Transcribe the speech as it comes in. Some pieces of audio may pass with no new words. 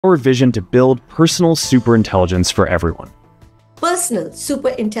our vision to build personal superintelligence for everyone. Personal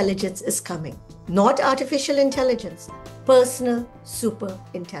superintelligence is coming. Not artificial intelligence. Personal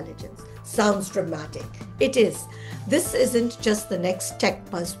superintelligence. Sounds dramatic. It is. This isn't just the next tech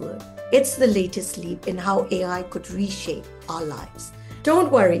buzzword. It's the latest leap in how AI could reshape our lives.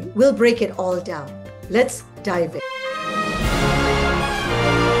 Don't worry, we'll break it all down. Let's dive in.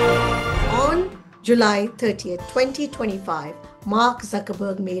 On July 30th, 2025, Mark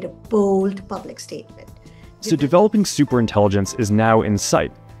Zuckerberg made a bold public statement. So developing superintelligence is now in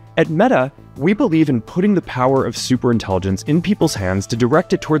sight. At Meta, we believe in putting the power of superintelligence in people's hands to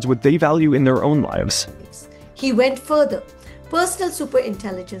direct it towards what they value in their own lives. He went further. Personal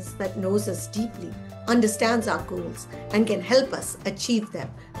superintelligence that knows us deeply, understands our goals, and can help us achieve them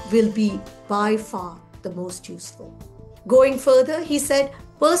will be by far the most useful. Going further, he said,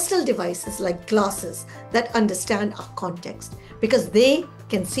 personal devices like glasses that understand our context because they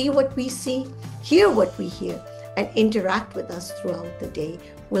can see what we see, hear what we hear, and interact with us throughout the day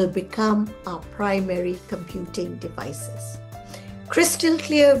will become our primary computing devices. Crystal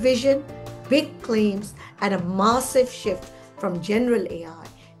clear vision, big claims, and a massive shift from general AI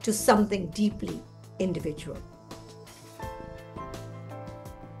to something deeply individual.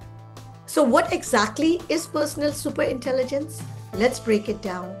 So what exactly is personal superintelligence? Let's break it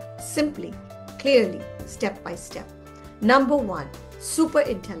down simply, clearly, step by step. Number one,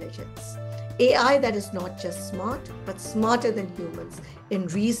 superintelligence. AI that is not just smart, but smarter than humans in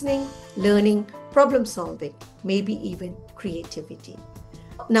reasoning, learning, problem solving, maybe even creativity.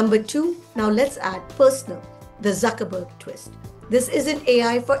 Number two, now let's add personal, the Zuckerberg twist. This isn't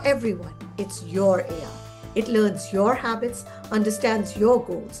AI for everyone, it's your AI. It learns your habits, understands your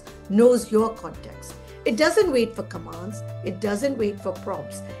goals, knows your context. It doesn't wait for commands, it doesn't wait for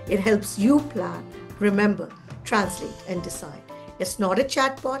prompts. It helps you plan, remember, translate, and decide. It's not a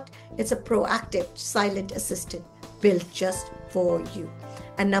chatbot, it's a proactive, silent assistant built just for you.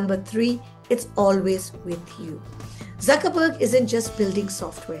 And number three, it's always with you. Zuckerberg isn't just building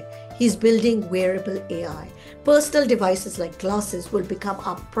software, he's building wearable AI. Personal devices like glasses will become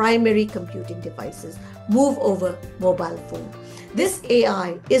our primary computing devices, move over mobile phone. This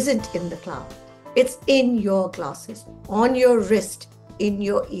AI isn't in the cloud. It's in your glasses, on your wrist, in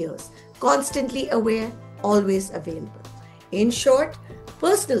your ears, constantly aware, always available. In short,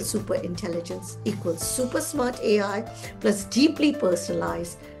 personal superintelligence equals super smart AI plus deeply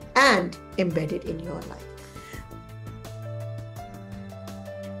personalized and embedded in your life.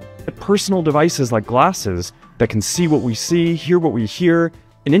 Personal devices like glasses that can see what we see, hear what we hear,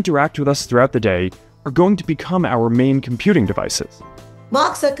 and interact with us throughout the day are going to become our main computing devices.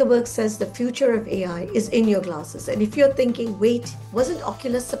 Mark Zuckerberg says the future of AI is in your glasses. And if you're thinking, wait, wasn't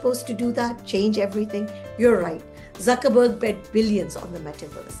Oculus supposed to do that, change everything? You're right. Zuckerberg bet billions on the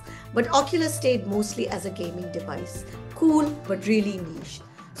metaverse. But Oculus stayed mostly as a gaming device. Cool, but really niche.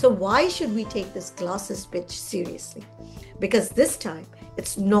 So why should we take this glasses pitch seriously? Because this time,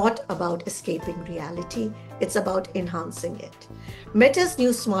 it's not about escaping reality, it's about enhancing it. Meta's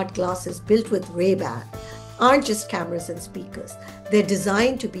new smart glasses built with Rayban aren't just cameras and speakers. They're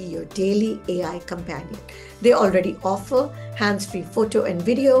designed to be your daily AI companion. They already offer hands-free photo and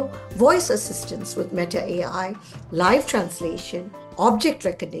video, voice assistance with Meta AI, live translation, object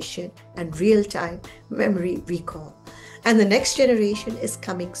recognition, and real-time memory recall. And the next generation is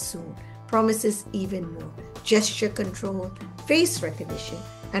coming soon, promises even more. Gesture control, face recognition,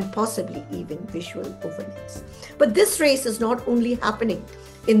 and possibly even visual overlays. But this race is not only happening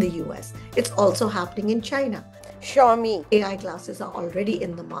in the US, it's also happening in China. Xiaomi AI glasses are already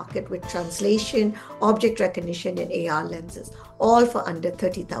in the market with translation, object recognition, and AR lenses, all for under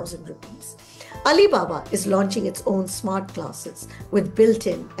 30,000 rupees. Alibaba is launching its own smart glasses with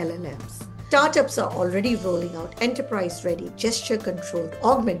built-in LLMs. Startups are already rolling out enterprise-ready, gesture-controlled,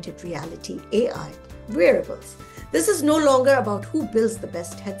 augmented reality, AI, wearables. This is no longer about who builds the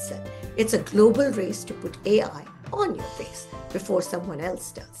best headset. It's a global race to put AI on your face before someone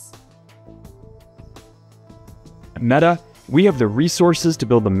else does. At Meta, we have the resources to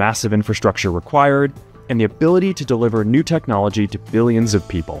build the massive infrastructure required and the ability to deliver new technology to billions of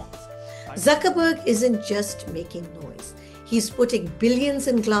people. Zuckerberg isn't just making noise. He's putting billions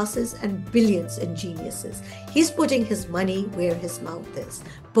in glasses and billions in geniuses. He's putting his money where his mouth is,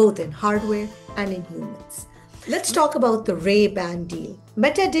 both in hardware and in humans. Let's talk about the Rayban deal.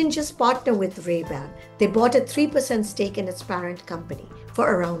 Meta didn't just partner with Rayban. They bought a 3% stake in its parent company for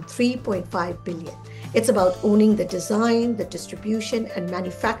around $3.5 billion. It's about owning the design, the distribution, and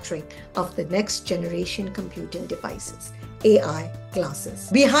manufacturing of the next generation computing devices, AI glasses.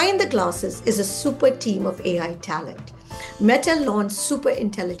 Behind the glasses is a super team of AI talent. Meta launched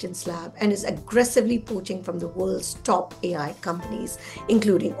SuperIntelligence Lab and is aggressively poaching from the world's top AI companies,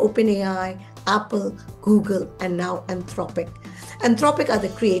 including OpenAI, Apple, Google, and now Anthropic. Anthropic are the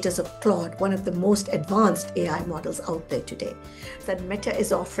creators of Claude, one of the most advanced AI models out there today. That Meta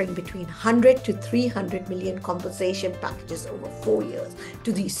is offering between 100 to 300 million compensation packages over 4 years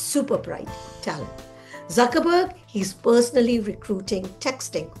to these super bright talent. Zuckerberg, he's personally recruiting,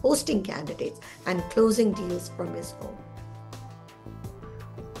 texting, hosting candidates, and closing deals from his home.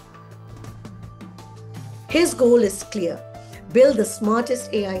 His goal is clear: build the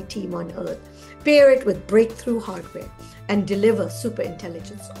smartest AI team on earth, pair it with breakthrough hardware, and deliver super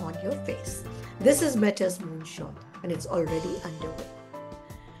intelligence on your face. This is Meta's moonshot, and it's already underway.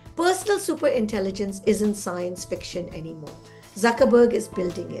 Personal super intelligence isn't science fiction anymore. Zuckerberg is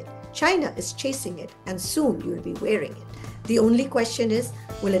building it. China is chasing it, and soon you'll be wearing it. The only question is,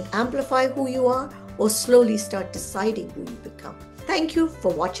 will it amplify who you are or slowly start deciding who you become? Thank you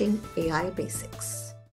for watching AI Basics.